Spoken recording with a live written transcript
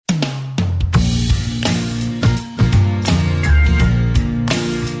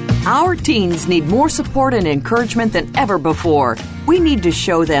Our teens need more support and encouragement than ever before. We need to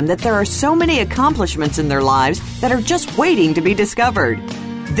show them that there are so many accomplishments in their lives that are just waiting to be discovered.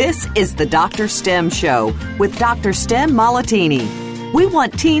 This is the Dr. STEM Show with Dr. STEM Muzite. We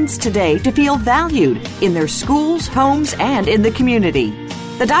want teens today to feel valued in their schools, homes, and in the community.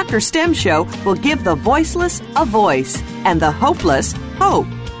 The Dr. STEM Show will give the voiceless a voice and the hopeless hope.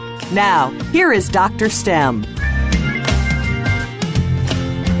 Now, here is Dr. STEM.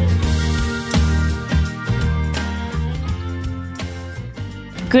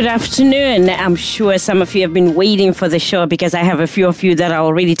 Good afternoon. I'm sure some of you have been waiting for the show because I have a few of you that are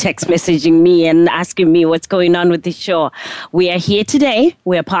already text messaging me and asking me what's going on with the show. We are here today.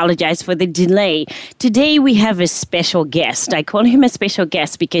 We apologize for the delay. Today we have a special guest. I call him a special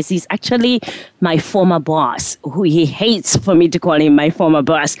guest because he's actually my former boss, who he hates for me to call him my former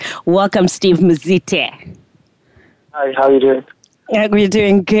boss. Welcome, Steve Muzite. Hi, how are you doing? We're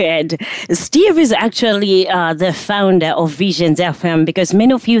doing good. Steve is actually the founder of Visions FM because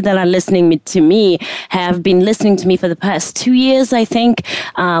many of you that are listening to me have been listening to me for the past 2 years, I think,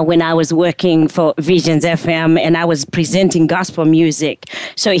 when I was working for Visions FM and I was presenting gospel music.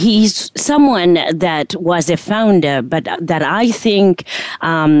 So he's someone that was a founder, but that I think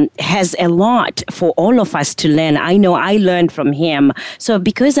has a lot for all of us to learn. I know I learned from him. So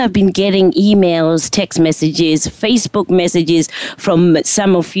because I've been getting emails, text messages, Facebook messages, from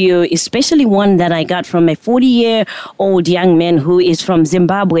some of you, especially one that I got from a 40-year-old young man who is from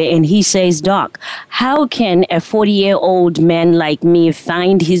Zimbabwe, and he says, Doc, how can a 40-year-old man like me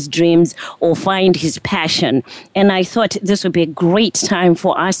find his dreams or find his passion? And I thought this would be a great time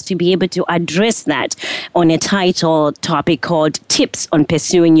for us to be able to address that on a title topic called Tips on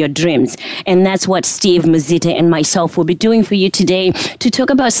Pursuing Your Dreams. And that's what Steve Muzite and myself will be doing for you today to talk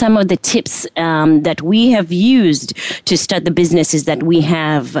about some of the tips that we have used to start the businesses that we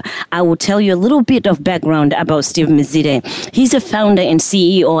have. I will tell you a little bit of background about Steve Muzite. He's a founder and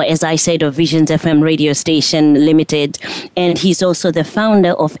CEO, as I said, of Visions FM Radio Station Limited, and he's also the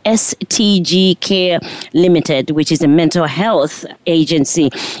founder of STG Care Limited, which is a mental health agency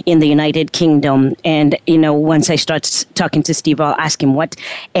in the United Kingdom. And, you know, once I start talking to Steve, I'll ask him what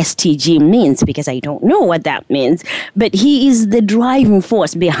STG means because I don't know what that means. But he is the driving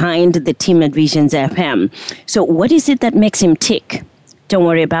force behind the team at Visions FM. So what is it that makes him tick? Don't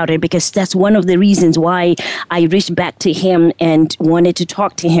worry about it because that's one of the reasons why I reached back to him and wanted to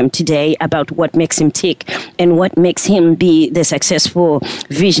talk to him today about what makes him tick and what makes him be the successful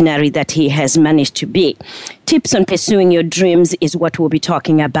visionary that he has managed to be. Tips on pursuing your dreams is what we'll be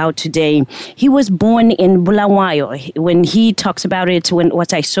talking about today. He was born in Bulawayo. When he talks about it,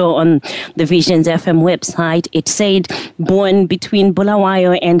 what I saw on the Visions FM website, it said born between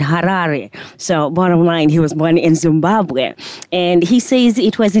Bulawayo and Harare. So bottom line, he was born in Zimbabwe. And he says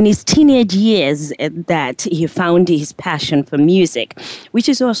it was in his teenage years that he found his passion for music, which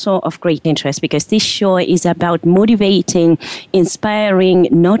is also of great interest because this show is about motivating, inspiring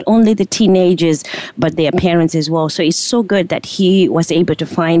not only the teenagers, but their parents as well. So it's so good that he was able to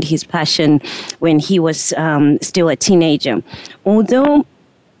find his passion when he was still a teenager. Although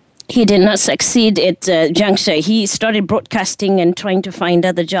he did not succeed at juncture. He started broadcasting and trying to find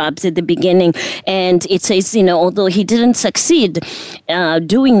other jobs at the beginning. And it says, you know, although he didn't succeed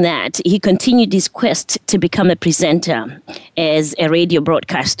doing that, he continued his quest to become a presenter as a radio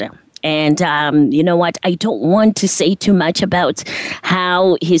broadcaster. And you know what? I don't want to say too much about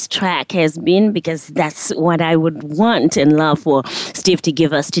how his track has been because that's what I would want and love for Steve to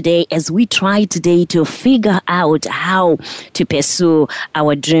give us today as we try today to figure out how to pursue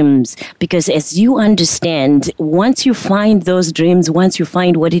our dreams. Because as you understand, once you find those dreams, once you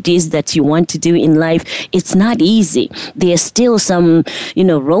find what it is that you want to do in life, it's not easy. There's still some, you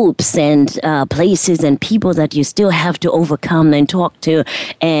know, ropes and places and people that you still have to overcome and talk to.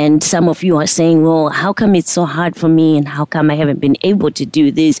 And some of you are saying, well, how come it's so hard for me and how come I haven't been able to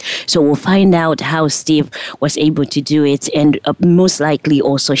do this? So we'll find out how Steve was able to do it and most likely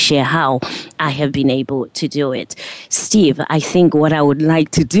also share how I have been able to do it. Steve, I think what I would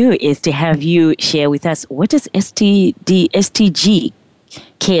like to do is to have you share with us, what does STG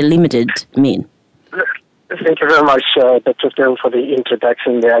Care Limited mean? Thank you very much, Dr. Phil, for the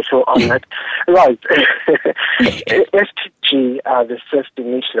introduction there. I feel honored. Right. STG are the first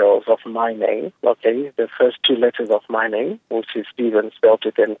initials of my name, okay? The first two letters of my name, which is Stephen, spelled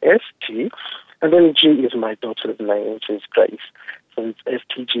with an S-T. And then G is my daughter's name, which is Grace. So it's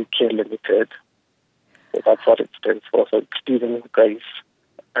STG Care Limited. So that's what it stands for. So it's Stephen Grace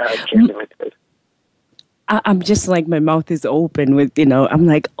Care Limited. I'm just like, my mouth is open with, you know, I'm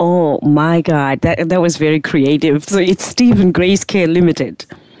like, oh my God, that was very creative. So it's Stephen Grace Care Limited.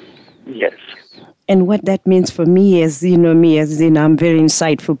 Yes. And what that means for me is, I'm a very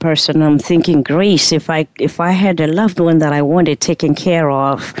insightful person. I'm thinking, Grace, if I had a loved one that I wanted taken care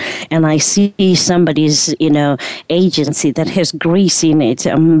of, and I see somebody's, agency that has Grace in it,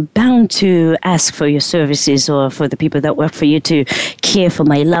 I'm bound to ask for your services or for the people that work for you to care for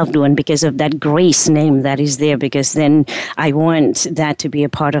my loved one because of that Grace name that is there. Because then I want that to be a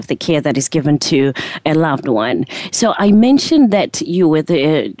part of the care that is given to a loved one. So I mentioned that you were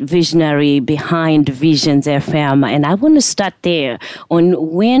the visionary behind Visions FM, and I want to start there on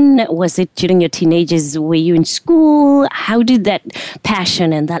when was it during your teenagers? Were you in school? How did that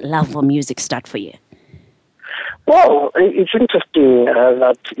passion and that love for music start for you? Well, it's interesting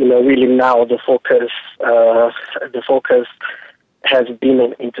that really now the focus has been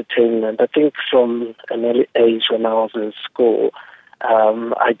on entertainment. I think from an early age when I was in school,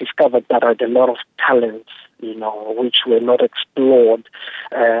 I discovered that I had a lot of talents, which were not explored,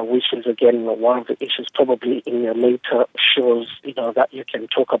 which is, again, one of the issues probably in your later shows, that you can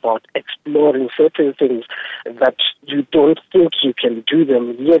talk about exploring certain things that you don't think you can do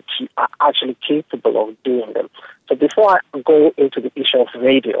them, yet you are actually capable of doing them. So before I go into the issue of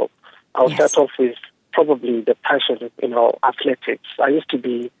radio, I'll start off with probably the passion, athletics. I used to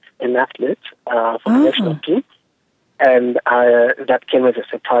be an athlete for the national team, and that came as a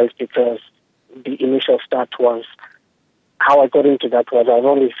surprise because the initial start was, how I got into that was I was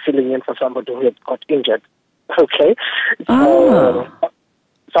only filling in for somebody who had got injured. Okay? So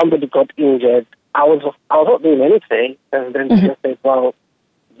somebody got injured. I was not doing anything, and then they just said, well,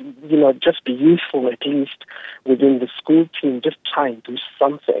 just be useful at least within the school team, just try and do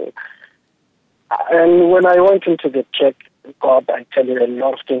something. And when I went into the tech, God, I tell you, a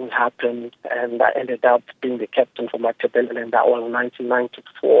lot of things happened, and I ended up being the captain for Matabeleland. That was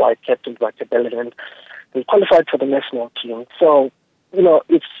 1994. I captained Matabeleland and qualified for the national team. So,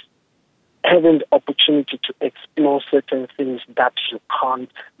 it's having the opportunity to explore certain things that you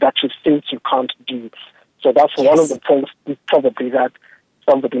think you can't do. So that's one of the points probably that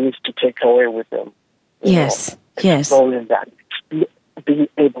somebody needs to take away with them. Exploring that, being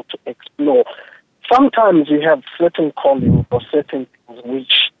able to explore. Sometimes we have certain callings or certain things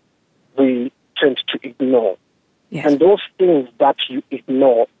which we tend to ignore. Yes. And those things that you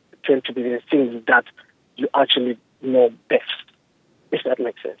ignore tend to be the things that you actually know best, if that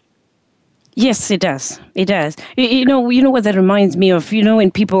makes sense. Yes, it does. It does. You know what that reminds me of,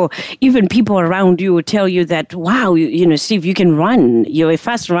 when people around you will tell you that, wow, Steve, you can run. You're a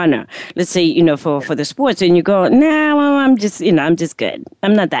fast runner. Let's say, for the sports, and you go, nah, I'm just good.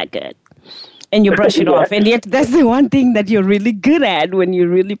 I'm not that good. And you brush it off. And yet that's the one thing that you're really good at when you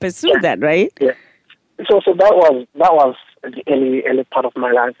really pursue that, right? Yeah. So that was the early part of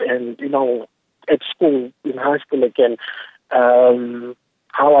my life. And, at school, in high school again,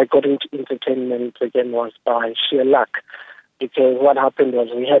 how I got into entertainment again was by sheer luck. Because what happened was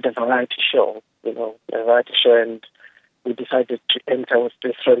we had a variety show, and we decided to enter with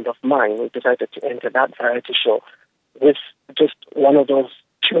this friend of mine. We decided to enter that variety show with just one of those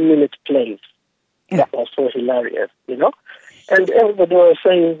 2-minute plays. That was so hilarious, And everybody was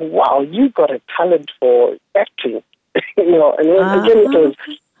saying, wow, you got a talent for acting, And again,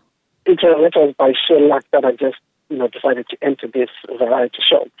 it was by sheer luck that I just, decided to enter this variety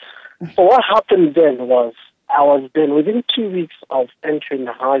show. So what happened then was I was then, within 2 weeks of entering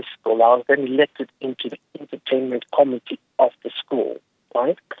high school, I was then elected into the entertainment committee of the school,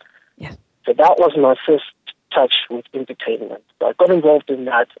 right? Yeah. So that was my first touch with entertainment. So I got involved in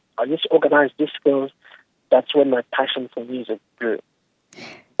that. I used to organize discos. That's when my passion for music grew.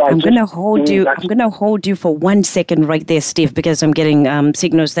 I'm going to hold you for 1 second right there, Steve, because I'm getting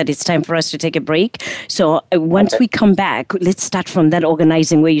signals that it's time for us to take a break. So once we come back, let's start from that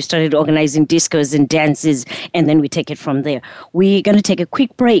organizing where you started organizing discos and dances, and then we take it from there. We're going to take a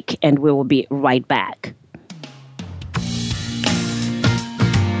quick break, and we will be right back.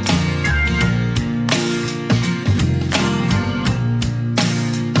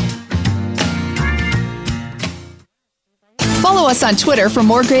 Follow us on Twitter for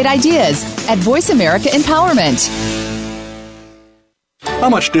more great ideas at Voice America Empowerment. How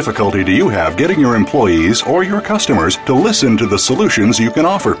much difficulty do you have getting your employees or your customers to listen to the solutions you can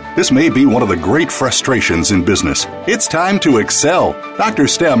offer? This may be one of the great frustrations in business. It's time to excel. Dr.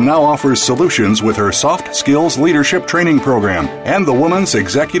 Stem now offers solutions with her Soft Skills Leadership Training Program and the Women's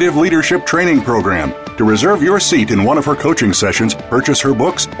Executive Leadership Training Program. To reserve your seat in one of her coaching sessions, purchase her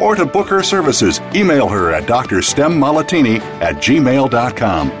books, or to book her services, email her at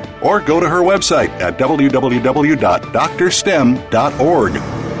drstemmalattini@gmail.com. Or go to her website at www.drstem.org.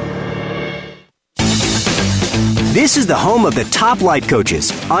 This is the home of the top life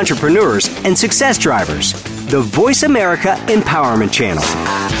coaches, entrepreneurs, and success drivers. The Voice America Empowerment Channel.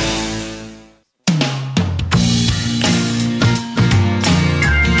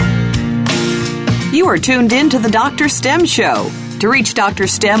 You are tuned in to the Dr. Stem Show. To reach Dr.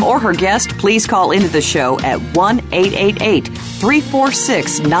 Stem or her guest, please call into the show at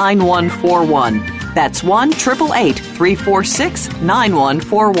 1-888-346-9141. That's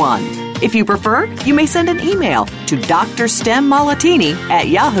 1-888-346-9141. If you prefer, you may send an email to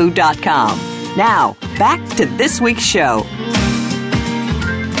drstemmollatini@yahoo.com. Now, back to this week's show.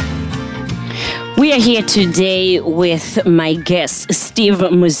 We are here today with my guest, Steve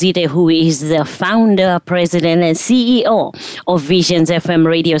Muzite, who is the founder, president, and CEO of Visions FM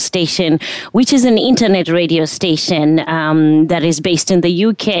radio station, which is an internet radio station that is based in the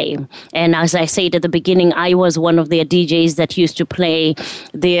UK. And as I said at the beginning, I was one of their DJs that used to play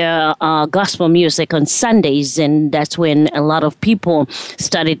their gospel music on Sundays. And that's when a lot of people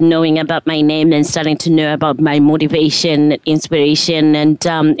started knowing about my name and starting to know about my motivation, inspiration, and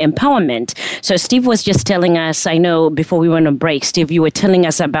empowerment. So Steve was just telling us, I know before we went on break, Steve, you were telling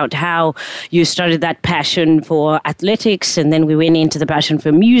us about how you started that passion for athletics, and then we went into the passion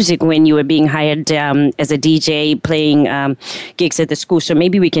for music when you were being hired as a DJ, playing gigs at the school. So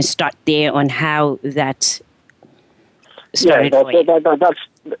maybe we can start there on how that started for you. That's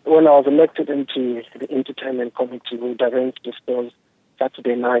when I was elected into the entertainment committee. We arranged this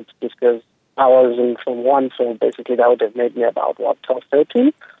Saturday night because I was in Form 1, so basically that would have made me about, 12,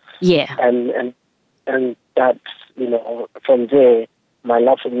 13? Yeah. And that's, from there, my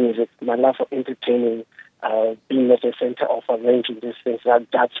love for music, my love for entertaining, being at the center of arranging these things,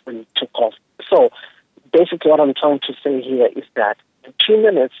 that's when it took off. So basically what I'm trying to say here is that the 2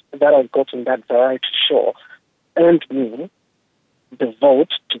 minutes that I got in that variety show earned me the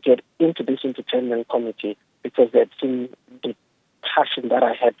vote to get into this entertainment committee because they'd seen the passion that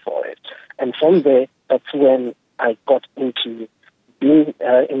I had for it. And from there, that's when I got into being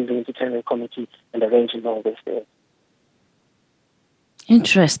in the entertainment committee and arranging all these things.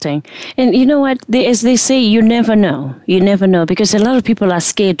 Interesting. And you know what? As they say, you never know. You never know, because a lot of people are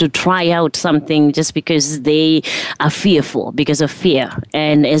scared to try out something just because they are fearful, because of fear.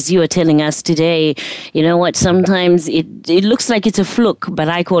 And as you are telling us today, you know what? Sometimes it looks like it's a fluke, but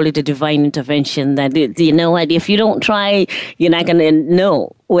I call it a divine intervention. That, you know what? If you don't try, you're not going to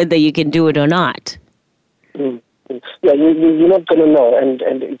know whether you can do it or not. Mm. Yeah, you're not going to know, and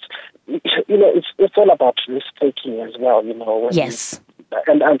it's all about risk taking as well. Yes.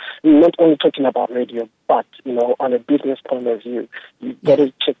 And I'm not only talking about radio, but on a business point of view, you've got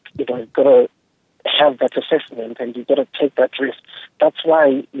to check. You've got to have that assessment, and you've got to take that risk. That's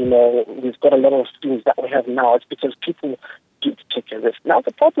why we've got a lot of things that we have now. It's because people do take a risk. Now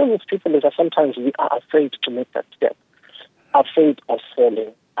the problem with people is that sometimes we are afraid to make that step, afraid of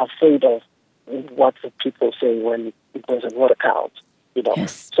falling, afraid of what the people say when it doesn't work out,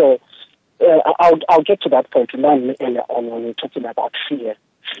 Yes. So I'll get to that point earlier on when we're talking about fear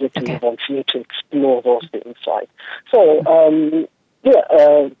to explore those things, right? So,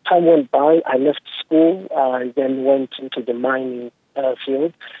 time went by. I left school. I then went into the mining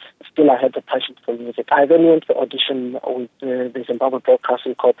field. Still, I had the passion for music. I then went to audition with the Zimbabwe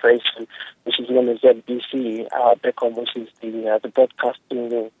Broadcasting Corporation, which is known as ZBC back home, which is the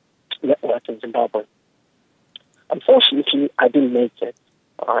broadcasting network in Zimbabwe. Unfortunately, I didn't make it.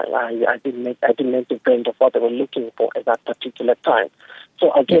 I didn't make the brand of what they were looking for at that particular time.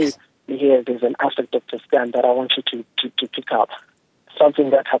 So again, here there's an aspect of the scan that I want you to pick up.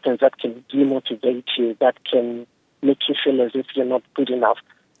 Something that happens that can demotivate you, that can make you feel as if you're not good enough.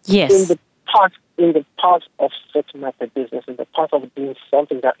 Yes. In the path of setting up a business, in the path of doing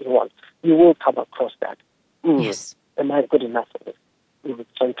something that you want, you will come across that. Yes. Am I good enough for this?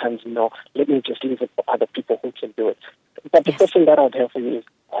 Sometimes, let me just leave it for other people who can do it. But the question that I would have for you is,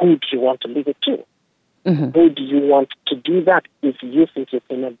 who do you want to leave it to? Mm-hmm. Who do you want to do that if you think you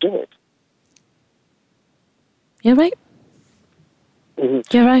cannot do it? You're right. Mm-hmm.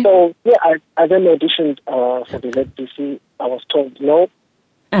 You're right. So, I then auditioned for the ZBC. I was told, no,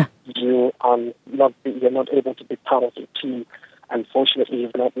 you're not able to be part of the team. Unfortunately,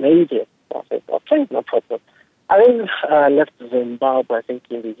 you've not made it. I said, okay, no problem. I then left Zimbabwe, I think,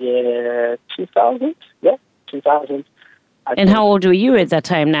 in the year 2000. Yeah, 2000. And how old were you at that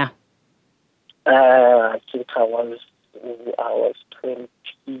time now? I think I was 20,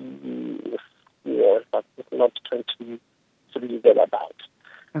 but not 23 thereabout.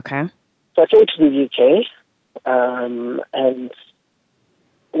 Okay. So I came to the UK, and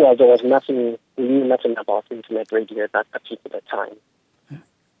there was nothing, we knew nothing about internet radio at that particular time.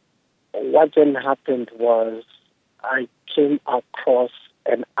 And what then happened was I came across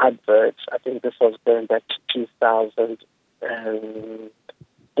an advert. I think this was going back to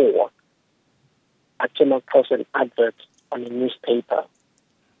 2004. I came across an advert on a newspaper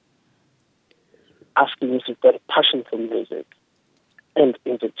asking if you've got a passion for music and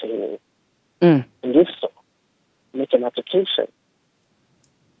entertaining. And if so, make an application.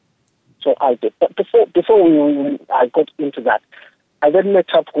 So I did. But before I got into that, I then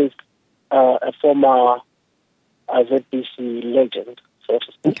met up with a former ZBC legend, so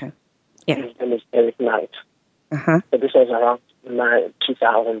to speak. Okay. Yeah. His name is Eric Knight. Uh-huh. So this was around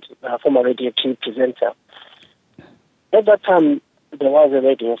 2000, former Radio 2 presenter. At that time, there was a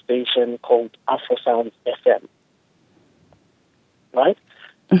radio station called Afro Sounds FM, right?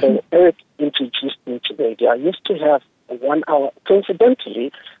 So Eric introduced me to radio. I used to have 1 hour.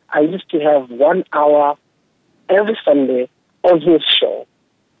 Coincidentally, I used to have 1 hour every Sunday on his show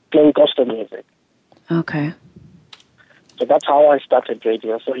playing gospel music. Okay. So that's how I started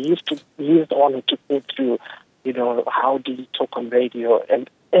radio. So he was the one who took me through, how do you talk on radio and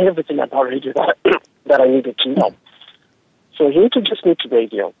everything about radio that I needed to know. So he introduced me to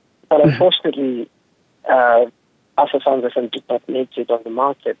radio. But unfortunately, Afro Sounds FM did not make it on the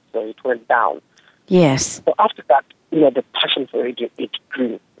market, so it went down. Yes. So after that, the passion for radio, it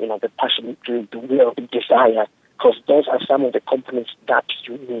grew. The passion grew, the will, the desire, because those are some of the components that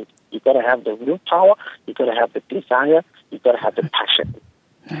you need. You've got to have the willpower, you've got to have the desire, you've got to have the passion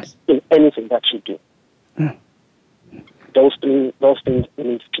in anything that you do. Those things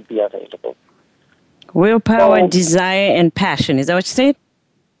need to be available. Willpower, desire, and passion. Is that what you said?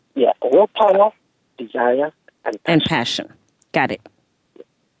 Yeah, willpower, desire, and passion. Got it.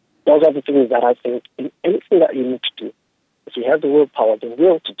 Those are the things that I think in anything that you need to do. If you have the willpower, the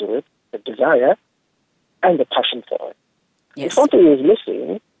will to do it, the desire, and the passion for it. Yes. If something is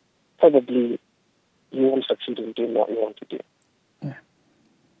missing, probably you won't succeed in doing what you want to do. Yeah.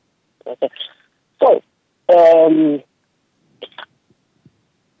 Okay. So,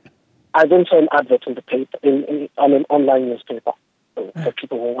 I then saw an advert in the paper, on an online newspaper, for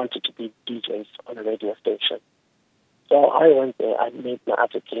people who wanted to be DJs on a radio station. So I went there, I made my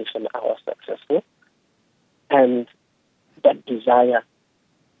application, I was successful. And that desire,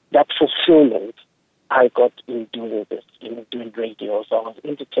 that fulfillment I got in doing this, in doing radio. So I was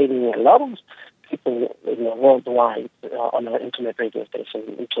entertaining a lot of people worldwide on our internet radio station.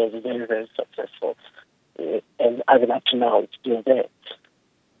 It was very, very successful. And even up to now, it's still there.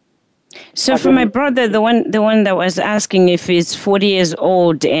 So for my brother, the one that was asking if he's 40 years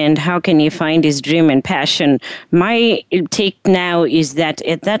old and how can he find his dream and passion, my take now is that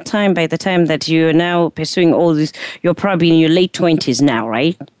at that time, by the time that you're now pursuing all this, you're probably in your late 20s now,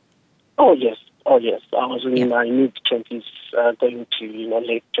 right? Oh, yes. I was in my mid-20s, going to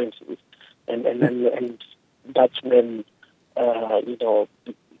late 20s. And that's when, I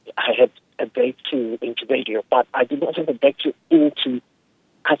had a breakthrough into radio. But I did not have a breakthrough into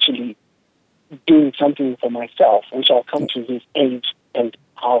actually doing something for myself, which I'll come to his age and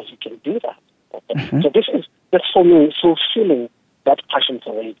how he can do that. Okay? So that's for me fulfilling that passion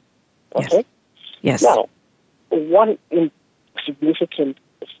for radio. Okay? Yes. Now, one significant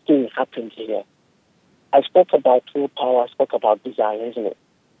thing happened here. I spoke about willpower, I spoke about desire, isn't it?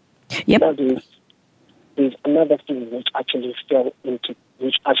 Yep. Now there's another thing which actually falls into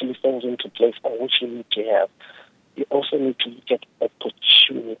place, or which you need to have. You also need to get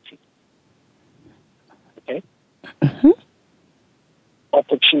opportunity. Okay?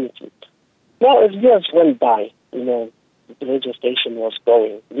 Opportunity. Now, as years went by, the radio station was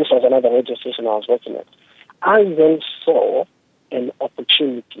going. This was another radio station I was working at. I then saw an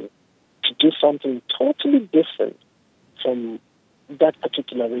opportunity to do something totally different from that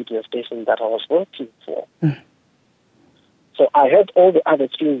particular radio station that I was working for. So I had all the other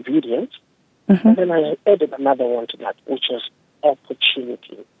three ingredients, and then I added another one to that, which was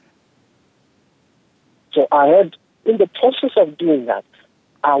opportunity. So I had, in the process of doing that,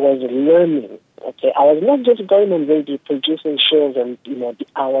 I was learning. Okay, I was not just going on radio, producing shows, and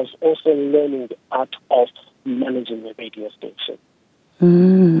I was also learning the art of managing the radio station.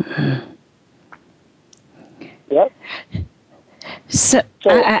 Yeah. So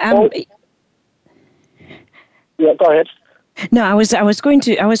yeah, go ahead. No, I was going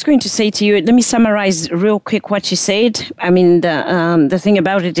to say to you. Let me summarize real quick what you said. I mean, the thing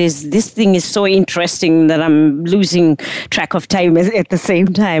about it is this thing is so interesting that I'm losing track of time at the same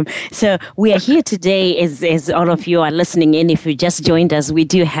time. So we are here today, as all of you are listening in. If you just joined us, we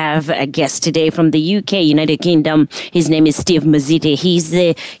do have a guest today from the UK, United Kingdom. His name is Steve Muzite. He's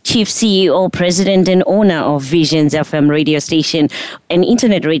the chief CEO, president, and owner of Visions FM radio station, an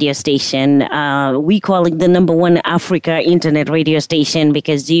internet radio station. We call it the number one Africa internet radio station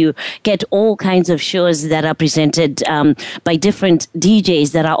because you get all kinds of shows that are presented by different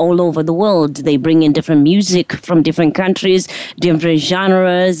DJs that are all over the world. They bring in different music from different countries, different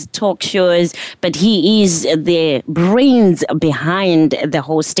genres, talk shows, but he is the brains behind the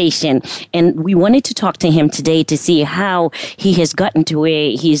whole station. And we wanted to talk to him today to see how he has gotten to where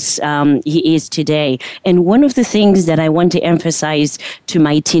he is today. And one of the things that I want to emphasize to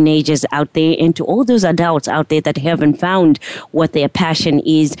my teenagers out there and to all those adults out there that haven't found what their passion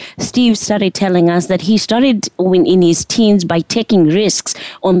is, Steve started telling us that he started in his teens by taking risks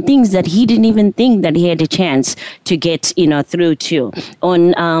on things that he didn't even think that he had a chance to get, through to.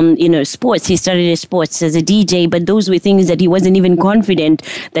 On, sports, he started sports as a DJ, but those were things that he wasn't even confident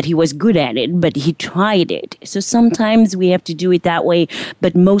that he was good at it, but he tried it. So sometimes we have to do it that way,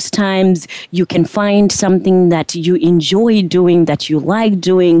 but most times you can find something that you enjoy doing, that you like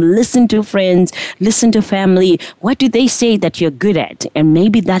doing, listen to friends, listen to family. What do they say that you're good at? And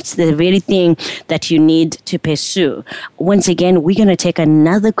maybe that's the very thing that you need to pursue. Once again, we're going to take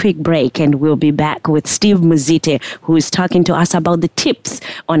another quick break and we'll be back with Steve Muzite, who is talking to us about the tips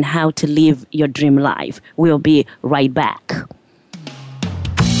on how to live your dream life. We'll be right back.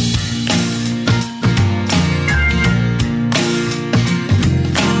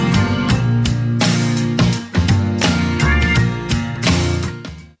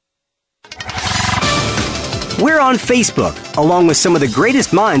 We're on Facebook, along with some of the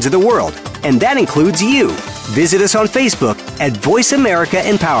greatest minds of the world, and that includes you. Visit us on Facebook at Voice America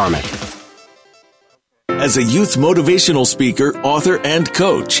Empowerment. As a youth motivational speaker, author, and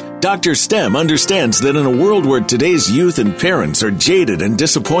coach, Dr. Stem understands that in a world where today's youth and parents are jaded and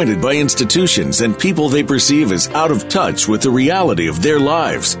disappointed by institutions and people they perceive as out of touch with the reality of their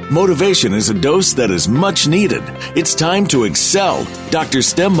lives, motivation is a dose that is much needed. It's time to excel. Dr.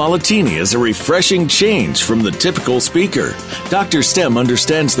 Stem Malatini is a refreshing change from the typical speaker. Dr. Stem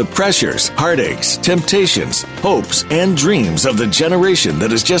understands the pressures, heartaches, temptations, hopes, and dreams of the generation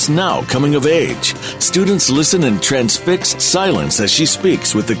that is just now coming of age. Students listen in transfixed silence as she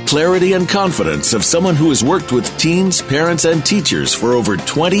speaks with the clarity and confidence of someone who has worked with teens, parents, and teachers for over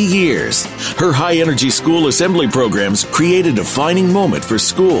 20 years. Her high-energy school assembly programs create a defining moment for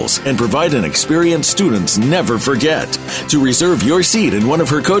schools and provide an experience students never forget. To reserve your seat in one of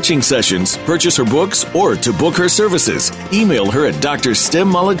her coaching sessions, purchase her books, or to book her services, email her at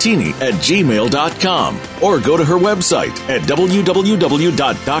drstemmalatini@gmail.com or go to her website at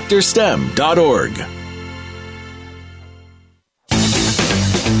www.drstem.org.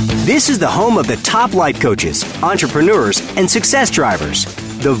 This is the home of the top life coaches, entrepreneurs, and success drivers.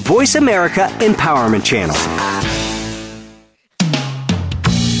 The Voice America Empowerment Channel.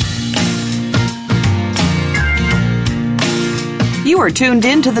 You are tuned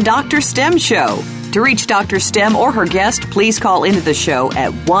in to the Dr. Stem Show. To reach Dr. Stem or her guest, please call into the show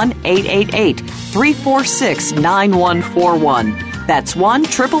at 1-888-346-9141. That's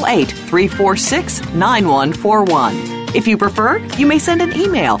 1-888-346-9141. If you prefer, you may send an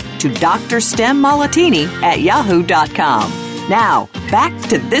email to drstemmmalatini@yahoo.com. Now, back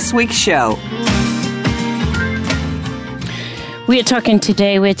to this week's show. We are talking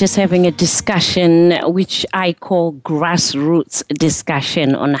today, we're just having a discussion, which I call grassroots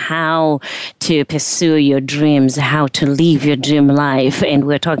discussion on how to pursue your dreams, how to live your dream life. And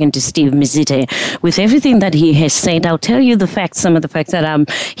we're talking to Steve Muzite. With everything that he has said, I'll tell you some of the facts that I'm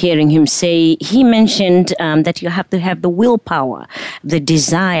hearing him say. He mentioned that you have to have the willpower, the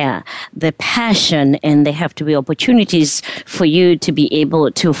desire, the passion, and there have to be opportunities for you to be able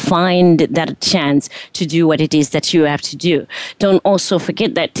to find that chance to do what it is that you have to do. Don't also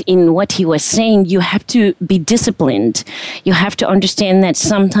forget that in what he was saying, you have to be disciplined. You have to understand that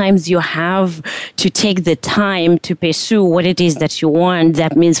sometimes you have to take the time to pursue what it is that you want.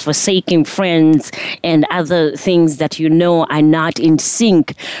 That means forsaking friends and other things that you know are not in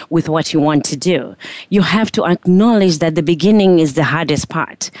sync with what you want to do. You have to acknowledge that the beginning is the hardest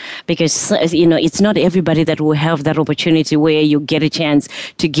part because, it's not everybody that will have that opportunity where you get a chance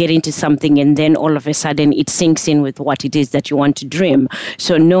to get into something and then all of a sudden it sinks in with what it is that you want want to dream.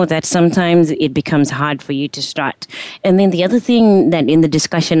 So know that sometimes it becomes hard for you to start. And then the other thing that in the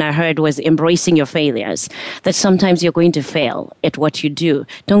discussion I heard was embracing your failures, that sometimes you're going to fail at what you do.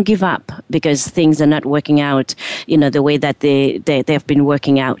 Don't give up because things are not working out, the way that they've been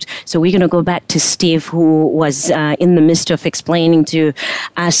working out. So we're going to go back to Steve, who was in the midst of explaining to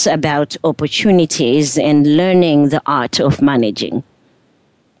us about opportunities and learning the art of managing.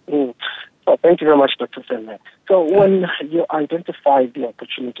 So thank you very much, Dr. Senna. So when you identify the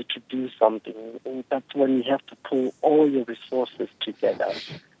opportunity to do something, that's when you have to pull all your resources together.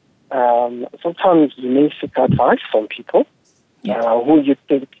 Sometimes you may seek advice from people who you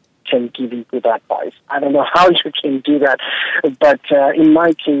think can give you good advice. I don't know how you can do that, but in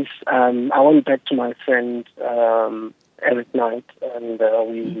my case, I went back to my friend Eric Knight, and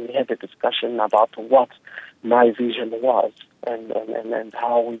we had a discussion about what my vision was and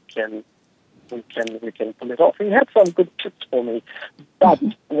how we can pull it off. He had some good tips for me, but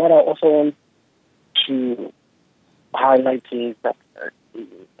what I also want to highlight is that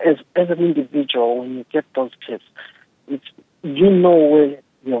as an individual, when you get those tips, you know where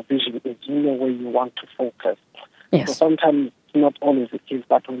your vision is, you know where you want to focus. Yes. So sometimes it's not always the case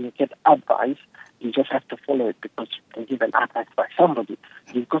that when you get advice, you just have to follow it because you've been given advice by somebody.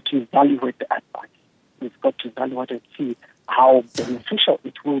 You've got to evaluate the advice. You've got to evaluate and see how beneficial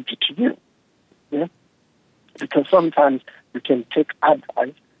it will be to you. Yeah? Because sometimes you can take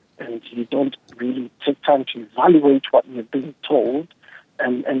advice and you don't really take time to evaluate what you're being told,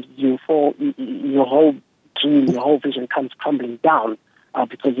 and your whole dream, your whole vision comes crumbling down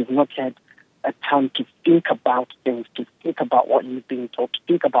because you've not had a time to think about things, to think about what you're being told, to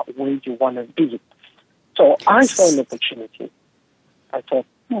think about where you want to be. So I saw an opportunity. I thought,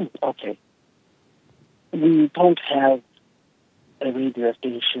 okay, we don't have a radio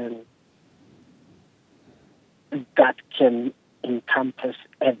station that can encompass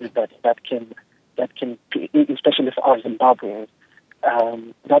everybody, that can, especially for our Zimbabweans,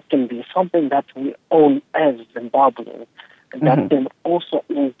 that can be something that we own as Zimbabweans, and that can also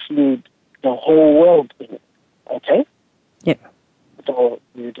include the whole world in it. Okay? Yeah. So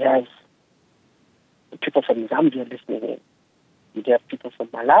you'd have people from Zambia listening in. You'd have people from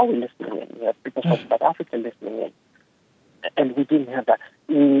Malawi listening in. You have people from South Africa listening in. And we didn't have that.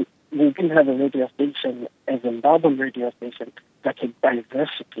 We didn't have a radio station, a Zimbabwean radio station, that had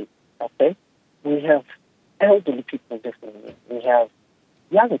diversity. Okay? We have elderly people listening in. We have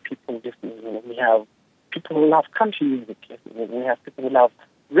younger people listening in. We have people who love country music listening in. We have people who love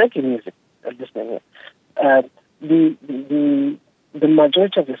reggae music listening in. The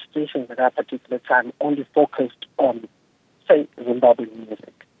majority of the stations at that particular time only focused on, say, Zimbabwean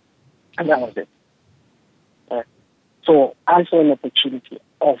music. And that was it. So I saw an opportunity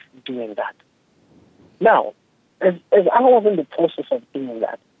of doing that. Now, as I was in the process of doing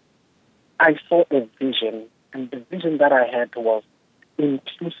that, I saw a vision, and the vision that I had was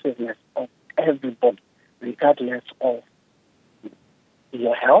inclusiveness of everybody, regardless of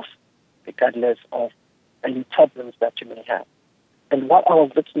your health, regardless of any problems that you may have. And what I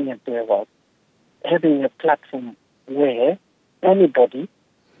was looking at there was having a platform where anybody,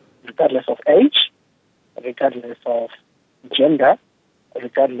 regardless of age, regardless of gender,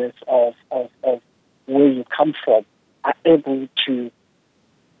 regardless of where you come from, are able to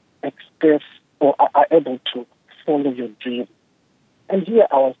express or are able to follow your dream. And here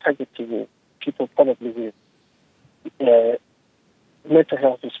I was targeting people probably with mental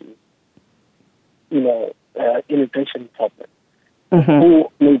health issues, immigration problems,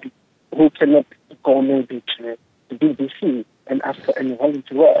 who cannot go maybe to the BBC and ask for any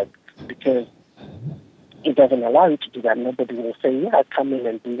volunteer work because it doesn't allow you to do that. Nobody will say, yeah, come in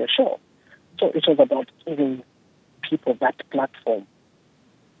and do the show. So it was about giving people that platform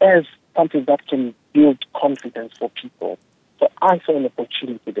as something that can build confidence for people. So I saw an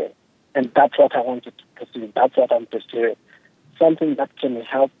opportunity there, and that's what I wanted to pursue. That's what I'm pursuing. Something that can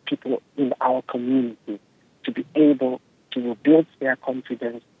help people in our community to be able to build their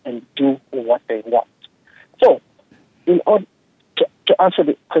confidence and do what they want. So, in order to answer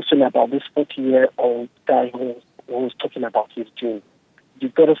the question about this 40-year-old guy who was talking about his dream,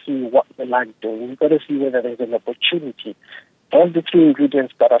 you've got to see what they like doing. You've got to see whether there's an opportunity. Have the 3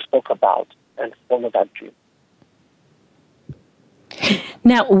 ingredients that I spoke about and follow that dream.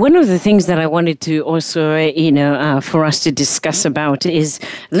 Now, one of the things that I wanted to also, for us to discuss about is,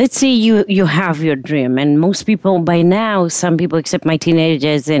 let's say you have your dream, and most people by now, some people except my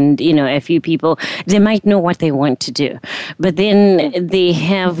teenagers and, a few people, they might know what they want to do. But then they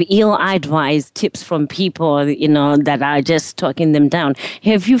have ill-advised tips from people, that are just talking them down.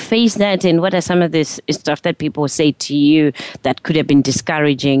 Have you faced that, and what are some of this stuff that people say to you that could have been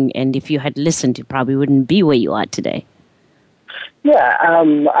discouraging, and if you had listened, you probably wouldn't be where you are today? Yeah,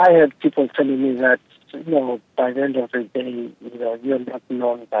 I had people telling me that, by the end of the day, you're not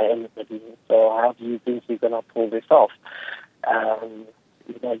known by anybody, so how do you think you're going to pull this off?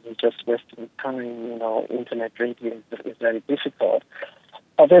 You're just wasting time, internet radio is very difficult.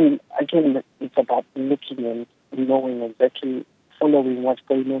 But then, again, it's about looking and knowing exactly, following what's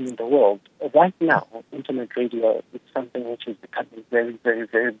going on in the world. Right now, internet radio is something which is becoming very, very,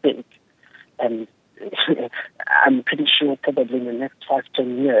 very big. And I'm pretty sure probably in the next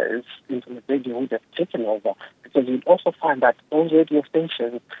 5-10 years, internet radio would have taken over, because you'd also find that those radio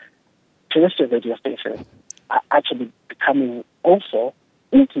stations, terrestrial radio stations, are actually becoming also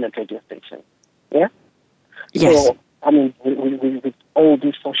internet radio stations. Yeah? Yes. So, with all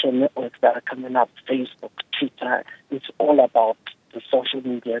these social networks that are coming up, Facebook, Twitter, it's all about the social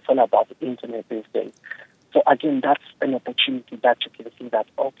media, it's all about the internet these days. So again, that's an opportunity that you can see that,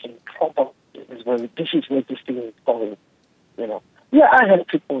 okay, probably this is where this thing is going, Yeah, I had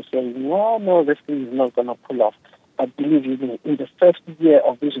people saying, well, no, this thing is not going to pull off. But believe me, in the first year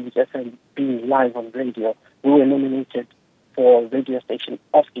of Vision FM being live on radio, we were nominated for Radio Station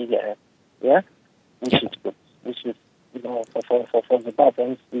of the Year, yeah? Which is good. Which is, for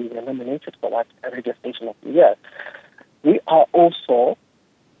Zimbabweans, we were nominated for that Radio Station of the Year. We are also,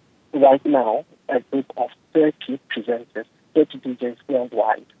 right now, a group of 30 presenters, 30 DJs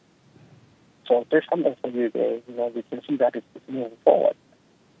worldwide. So there's something for you there. We can see that it's moving forward.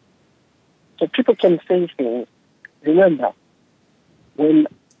 So people can say things. Remember, when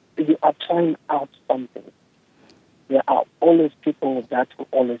you are trying out something, there are always people that will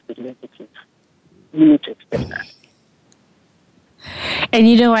always be negative. You need to expect that. And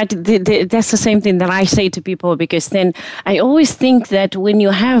you know what? That's the same thing that I say to people, because then I always think that when you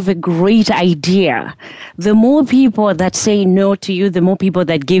have a great idea, the more people that say no to you, the more people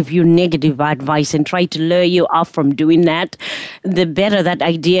that give you negative advice and try to lure you off from doing that, the better that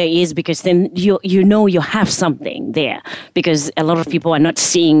idea is, because then you have something there, because a lot of people are not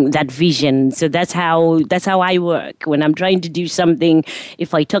seeing that vision. So that's how I work. When I'm trying to do something,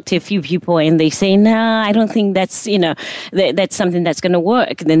 if I talk to a few people and they say, nah, I don't think that's, that's something that's going to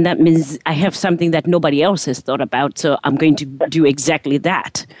work, then that means I have something that nobody else has thought about, so I'm going to do exactly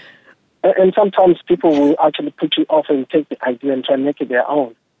that. And sometimes people will actually put you off and take the idea and try and make it their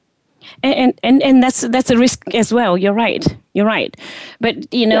own. And that's a risk as well. You're right.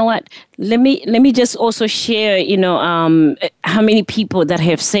 But you know what? Let me just also share, how many people that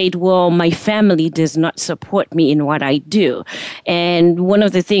have said, well, my family does not support me in what I do. And one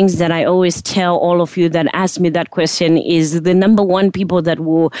of the things that I always tell all of you that ask me that question is, the number one people that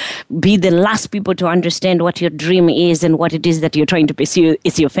will be the last people to understand what your dream is and what it is that you're trying to pursue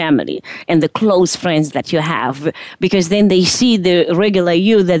is your family and the close friends that you have, because then they see the regular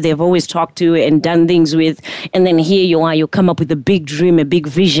you that they've always talked to and done things with, and then here you are, you come up with a big dream, a big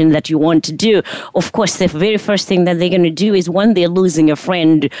vision that you want to do. Of course, the very first thing that they're going to do is, one, they're losing a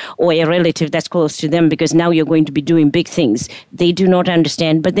friend or a relative that's close to them, because now you're going to be doing big things. They do not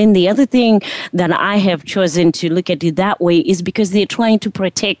understand. But then the other thing that I have chosen to look at it that way is because they're trying to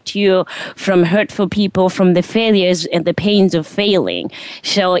protect you from hurtful people, from the failures and the pains of failing.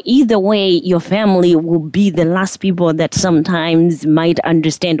 So either way, your family will be the last people that sometimes might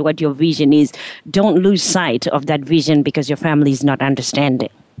understand what your vision is. Don't lose sight of that vision because your family is not understanding.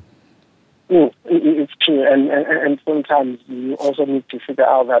 It's true, and sometimes you also need to figure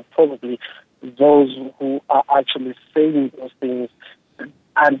out that probably those who are actually saying those things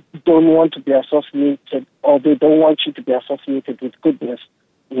and don't want to be associated, or they don't want you to be associated with goodness,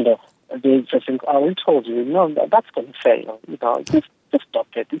 they just think, oh, we told you, no, that's going to fail, just stop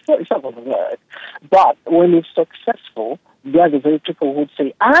it, it's not going to work. But when it's successful, they are the very people who would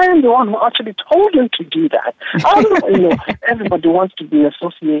say, I am the one who actually told them to do that. Everybody wants to be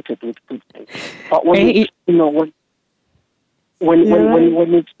associated with good things. But when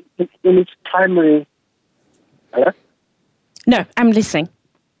when it's primary, No, I'm listening.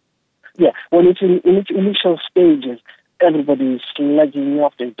 Yeah, when it's in its initial stages, everybody is slugging you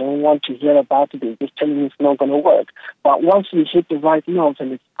off. They don't want to hear about it. They're just telling you it's not going to work. But once you hit the right notes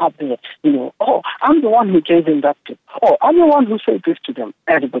and it's up there, oh, I'm the one who gave them that tip. Oh, I'm the one who said this to them.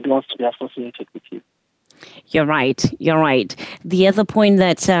 Everybody wants to be associated with you. You're right. You're right. The other point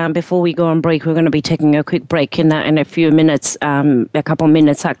that before we go on break, we're going to be taking a quick break in a few minutes, a couple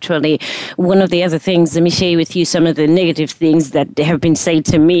minutes actually. One of the other things, let me share with you some of the negative things that have been said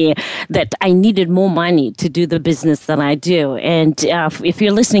to me, that I needed more money to do the business that I do. And if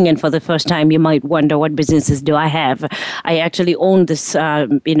you're listening in for the first time, you might wonder, what businesses do I have? I actually own this,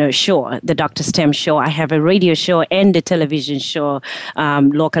 show, the Dr. STEM show. I have a radio show and a television show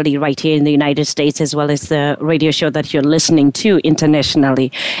locally right here in the United States, as well as the radio show that you're listening to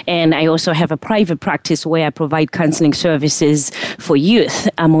internationally. And I also have a private practice where I provide counseling services for youth.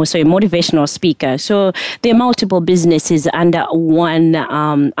 I'm also a motivational speaker. So there are multiple businesses under one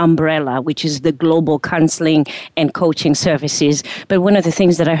umbrella, which is the global counseling and coaching services. But one of the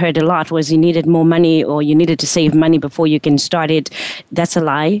things that I heard a lot was you needed more money, or you needed to save money before you can start it. That's a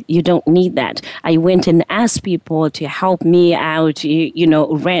lie. You don't need that. I went and asked people to help me out,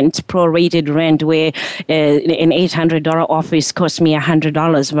 rent, prorated rent, where an $800 office cost me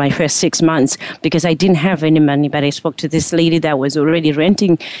 $100 my first 6 months, because I didn't have any money. But I spoke to this lady that was already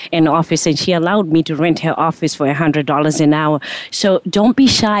renting an office, and she allowed me to rent her office for $100 an hour. So don't be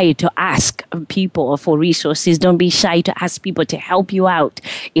shy to ask people for resources. Don't be shy to ask people to help you out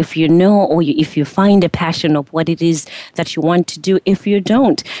if you know, or if you find a passion of what it is that you want to do. If you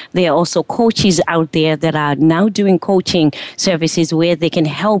don't, there are also coaches out there that are now doing coaching services where they can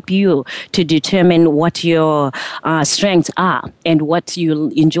help you to determine what your strengths are and what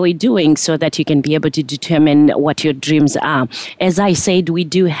you enjoy doing, so that you can be able to determine what your dreams are. As I said, we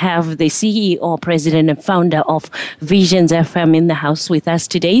do have the CEO, president, and founder of Visions FM in the house with us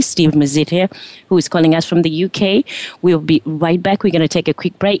today, Steve Muzite, who is calling us from the UK. We'll be right back. We're going to take a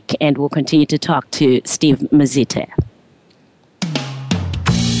quick break, and we'll continue to talk to Steve Muzite.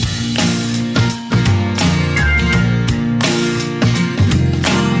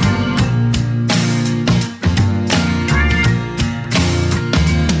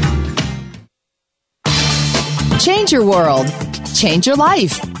 Change your world. Change your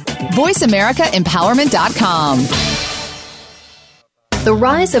life. VoiceAmericaEmpowerment.com. The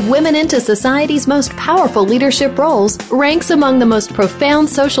rise of women into society's most powerful leadership roles ranks among the most profound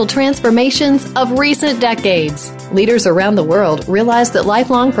social transformations of recent decades. Leaders around the world realize that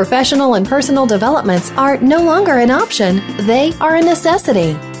lifelong professional and personal developments are no longer an option, they are a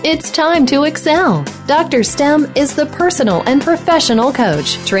necessity. It's time to excel. Dr. STEM is the personal and professional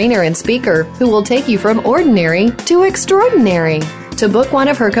coach, trainer, and speaker who will take you from ordinary to extraordinary. To book one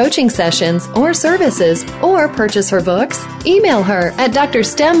of her coaching sessions or services, or purchase her books, email her at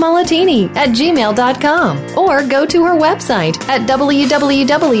drstemmolitini@gmail.com, or go to her website at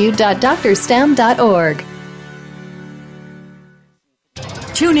www.drstem.org.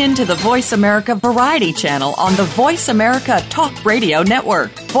 Tune in to the Voice America Variety channel on the Voice America Talk Radio Network.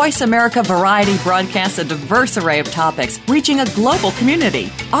 Voice America Variety broadcasts a diverse array of topics, reaching a global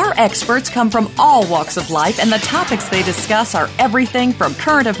community. Our experts come from all walks of life, and the topics they discuss are everything from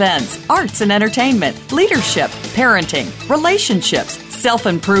current events, arts and entertainment, leadership, parenting, relationships,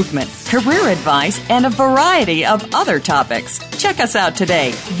 self-improvement, career advice, and a variety of other topics. Check us out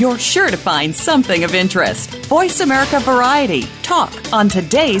today. You're sure to find something of interest. Voice America Variety. Talk on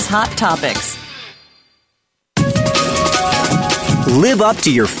today's hot topics. Live up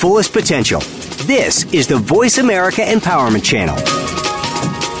to your fullest potential. This is the Voice America Empowerment Channel.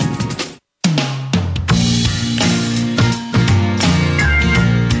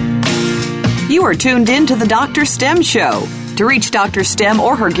 You are tuned in to the Dr. STEM Show. To reach Dr. STEM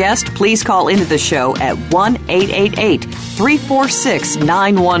or her guest, please call into the show at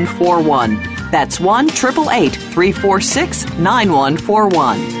 1-888-346-9141. That's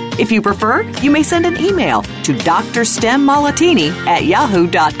 1-888-346-9141. If you prefer, you may send an email to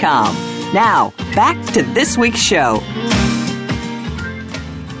drstemmolitini@yahoo.com. Now, back to this week's show.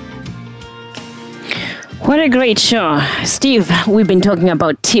 What a great show. Steve, we've been talking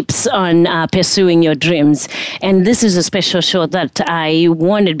about tips on pursuing your dreams. And this is a special show that I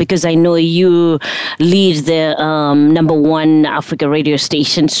wanted because I know you lead the number one Africa radio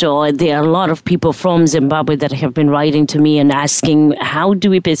station. So there are a lot of people from Zimbabwe that have been writing to me and asking, how do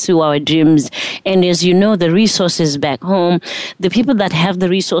we pursue our dreams? And as you know, the resources back home, the people that have the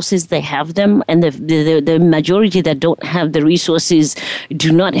resources, they have them. And the majority that don't have the resources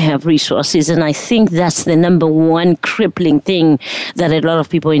do not have resources. And I think that's the number one crippling thing that a lot of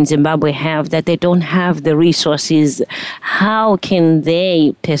people in Zimbabwe have, that they don't have the resources. How can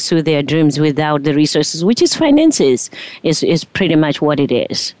they pursue their dreams without the resources, which is finances, is pretty much what it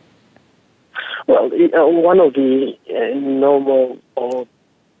is? Well, one of the normal or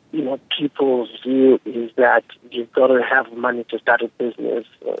people's view is that you've got to have money to start a business.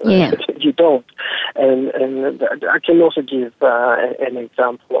 You don't. And I can also give an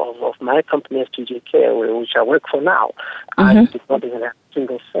example of my company, STJK, which I work for now. I did not even have a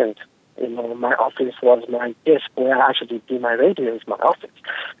single cent. My office was my desk where I actually do my radio is my office.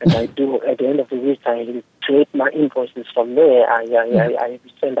 And I do, at the end of the week, I create my invoices from there. I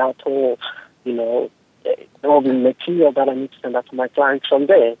send out all the material that I need to send out to my clients from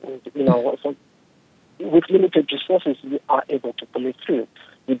there. So with limited resources, you are able to pull it through.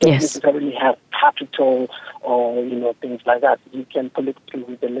 You don't necessarily have capital or, things like that. You can pull it through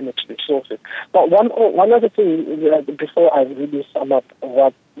with the limited resources. But one other thing, before I really sum up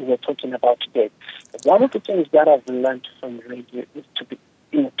what we're talking about today, one of the things that I've learned from radio is to be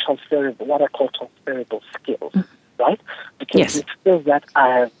transferable, what I call transferable skills. Right? Because the skills that I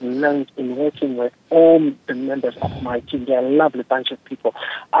have learned in working with all the members of my team, they're a lovely bunch of people.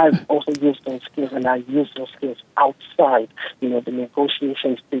 I've also used those skills, and I use those skills outside, the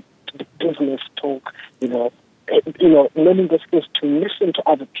negotiations, the business talk, learning the skills to listen to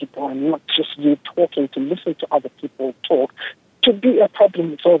other people and not just you talking, to listen to other people talk, to be a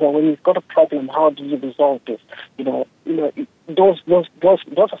problem solver. When you've got a problem, how do you resolve this? Those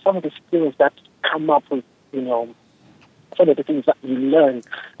are some of the skills that come up with, some of the things that you learn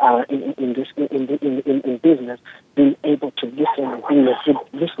in business, being able to listen, being a good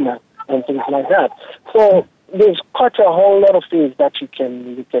listener, and things like that. So there's quite a whole lot of things that you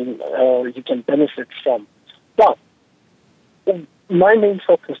can benefit from. But my main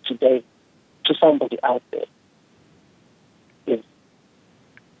focus today, to somebody out there, is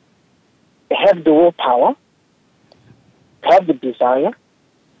have the willpower, have the desire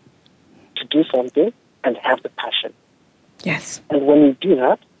to do something, and have the passion. Yes. And when you do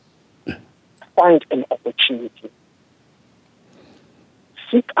that, find an opportunity.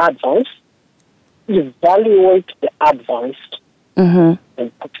 Seek advice, evaluate the advice, and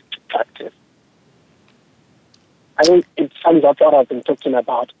put it to practice. I think it sums up what I've been talking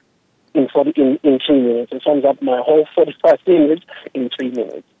about in 3 minutes. It sums up my whole 45 minutes in 3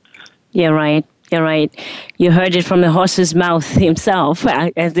 minutes. Yeah, right. You're right. You heard it from the horse's mouth himself.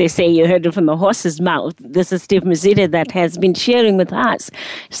 As they say, you heard it from the horse's mouth. This is Steve Muzite that has been sharing with us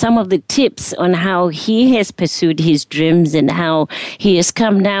some of the tips on how he has pursued his dreams and how he has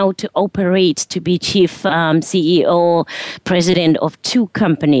come now to operate, to be chief CEO, president of 2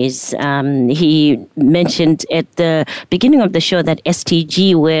 companies. He mentioned at the beginning of the show that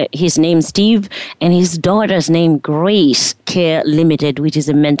STG, where his name Steve and his daughter's name Grace Care Limited, which is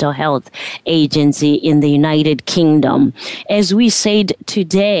a mental health agency in the United Kingdom. As we said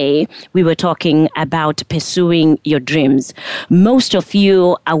today, we were talking about pursuing your dreams. Most of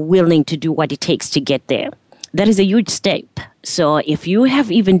you are willing to do what it takes to get there. That is a huge step. So if you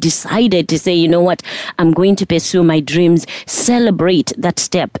have even decided to say, you know what, I'm going to pursue my dreams, celebrate that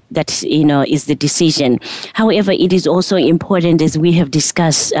step that, is the decision. However, it is also important, as we have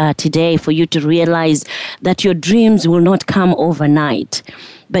discussed today, for you to realize that your dreams will not come overnight.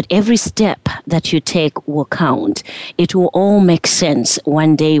 But every step that you take will count. It will all make sense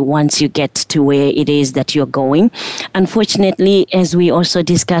one day once you get to where it is that you're going. Unfortunately, as we also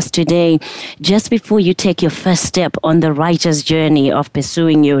discussed today, just before you take your first step on the righteous journey of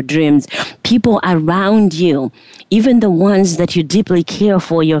pursuing your dreams, people around you, even the ones that you deeply care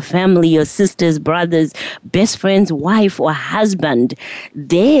for, your family, your sisters, brothers, best friends, wife or husband,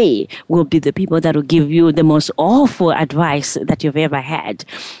 they will be the people that will give you the most awful advice that you've ever had.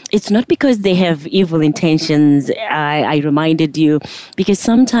 It's not because they have evil intentions, I reminded you, because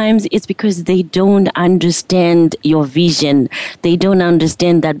sometimes it's because they don't understand your vision. They don't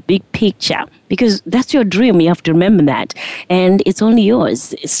understand that big picture. Because that's your dream, you have to remember that. And it's only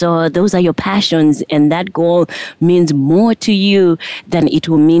yours. So those are your passions, and that goal means more to you than it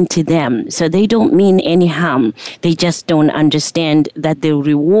will mean to them. So they don't mean any harm. They just don't understand that the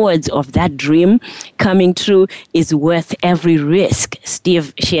rewards of that dream coming true is worth every risk.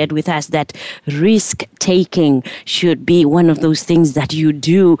 Steve shared with us that risk-taking should be one of those things that you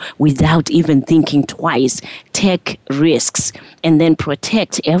do without even thinking twice. Take risks and then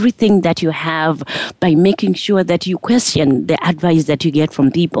protect everything that you have by making sure that you question the advice that you get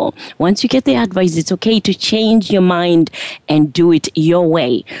from people. Once you get the advice, it's okay to change your mind and do it your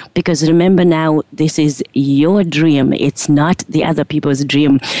way. Because remember now, this is your dream. It's not the other people's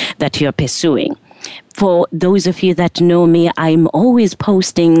dream that you're pursuing. for those of you that know me, I'm always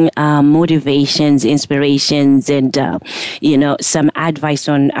posting motivations, inspirations, and, some advice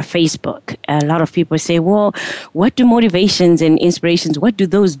on Facebook. A lot of people say, well, what do motivations and inspirations, what do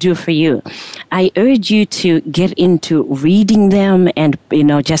those do for you? I urge you to get into reading them and,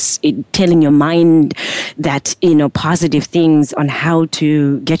 just telling your mind that, positive things on how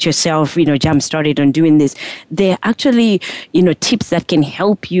to get yourself, jump started on doing this. They're actually, tips that can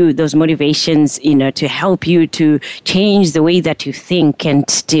help you, those motivations, to help you to change the way that you think and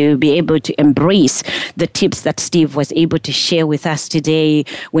to be able to embrace the tips that Steve was able to share with us today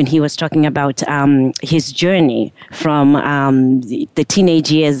when he was talking about his journey from the teenage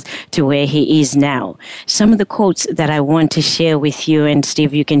years to where he is now. Some of the quotes that I want to share with you, and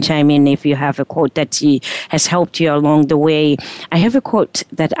Steve, you can chime in if you have a quote that has helped you along the way. I have a quote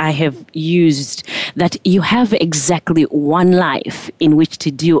that I have used, that you have exactly one life in which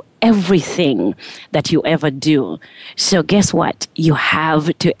to do everything that you ever do. So guess what? You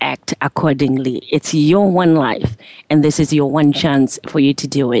have to act accordingly. It's your one life, and this is your one chance for you to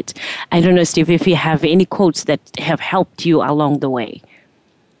do it. I don't know, Steve, if you have any quotes that have helped you along the way.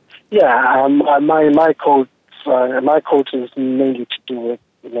 Yeah, my quote is mainly to do with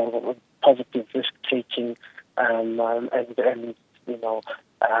positive risk taking, and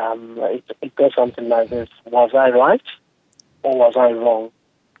it goes something like this: was I right or was I wrong?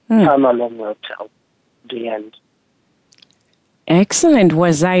 Time alone will tell. The end. Excellent.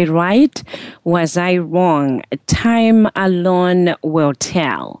 Was I right? Was I wrong? Time alone will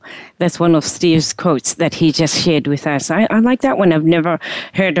tell. That's one of Steve's quotes that he just shared with us. I like that one. I've never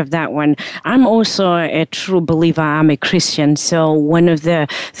heard of that one. I'm also a true believer. I'm a Christian. So one of the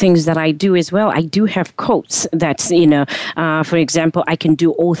things that I do as well, I do have quotes that, for example, I can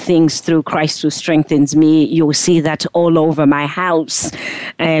do all things through Christ who strengthens me. You'll see that all over my house.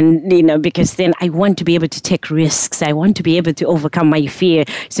 And, because then I want to be able to take risks. I want to be able to overcome my fear.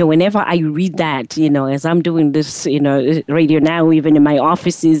 So whenever I read that, as I'm doing this, radio now, even in my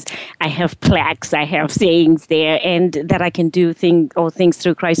offices, I have plaques, I have sayings there, and that I can do all things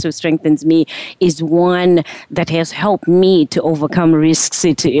through Christ who strengthens me is one that has helped me to overcome risks,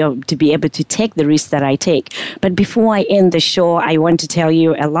 to be able to take the risks that I take. But before I end the show, I want to tell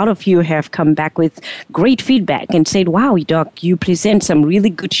you, a lot of you have come back with great feedback and said, wow, Doc, you present some really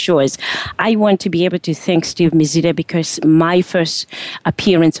good shows. I want to be able to thank Steve Muzite because my first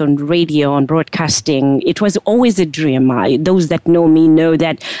appearance on radio, on broadcasting, it was always a dream. Those that know me know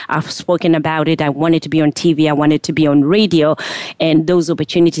that I've spoken about it. I wanted to be on TV. I wanted to be on radio. And those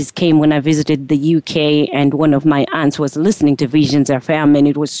opportunities came when I visited the UK, and one of my aunts was listening to Visions FM, and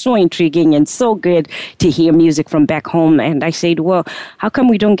it was so intriguing and so good to hear music from back home. And I said, well, how come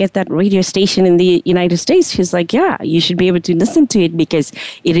we don't get that radio station in the United States? She's like, yeah, you should be able to listen to it because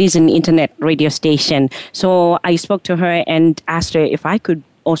it is an internet radio station. So I spoke to her and asked her if I could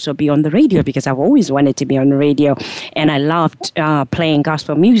also be on the radio because I've always wanted to be on the radio, and I loved playing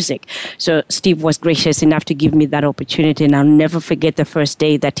gospel music. So Steve was gracious enough to give me that opportunity, and I'll never forget the first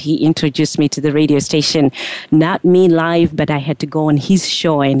day that he introduced me to the radio station. Not me live, but I had to go on his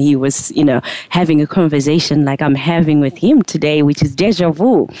show, and he was, having a conversation like I'm having with him today, which is deja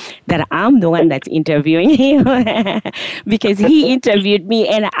vu, that I'm the one that's interviewing him because he interviewed me,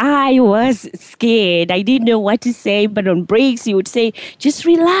 and I was scared. I didn't know what to say, but on breaks he would say, just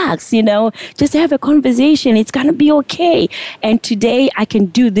relax, just have a conversation. It's going to be okay. And today I can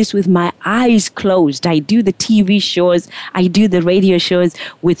do this with my eyes closed. I do the TV shows. I do the radio shows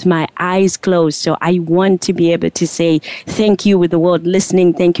with my eyes closed. So I want to be able to say thank you with the world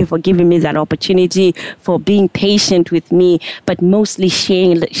listening. Thank you for giving me that opportunity, for being patient with me, but mostly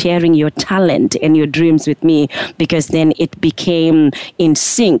sharing your talent and your dreams with me, because then it became in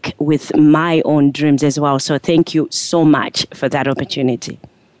sync with my own dreams as well. So thank you so much for that opportunity.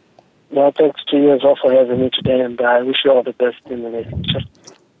 Well, thanks to you as well for having me today, and I wish you all the best in the near future.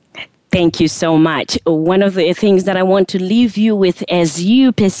 Thank you so much. One of the things that I want to leave you with as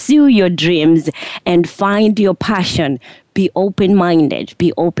you pursue your dreams and find your passion, be open-minded.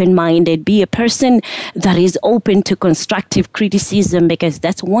 Be open-minded. Be a person that is open to constructive criticism, because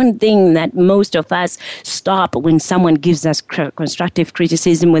that's one thing that most of us stop when someone gives us constructive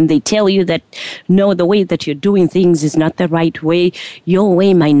criticism, when they tell you that, no, the way that you're doing things is not the right way. Your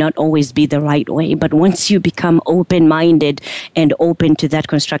way might not always be the right way. But once you become open-minded and open to that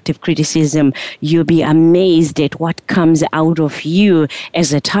constructive criticism, you'll be amazed at what comes out of you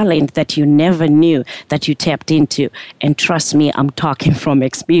as a talent that you never knew that you tapped into. And trust me, I'm talking from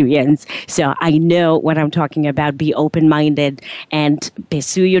experience. So I know what I'm talking about. Be open-minded and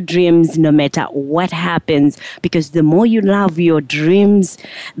pursue your dreams no matter what happens, because the more you love your dreams,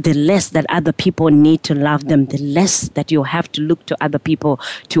 the less that other people need to love them, the less that you have to look to other people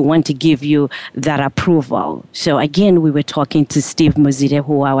to want to give you that approval. So again, we were talking to Steve Muzite,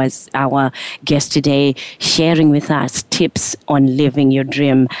 who was our guest today, sharing with us tips on living your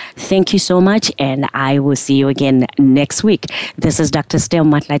dream. Thank you so much, and I will see you again next week. This is Dr.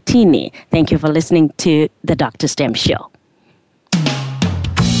 Stem Matlatini. Thank you for listening to the Dr. Stem Show.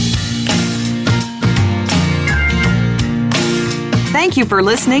 Thank you for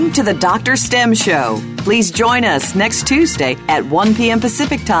listening to the Dr. Stem Show. Please join us next Tuesday at 1 p.m.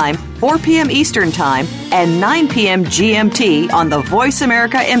 Pacific Time, 4 p.m. Eastern Time, and 9 p.m. GMT on the Voice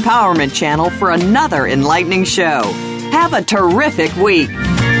America Empowerment Channel for another enlightening show. Have a terrific week.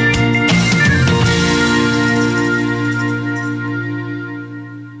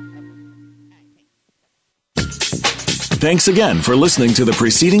 Thanks again for listening to the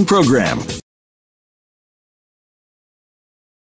preceding program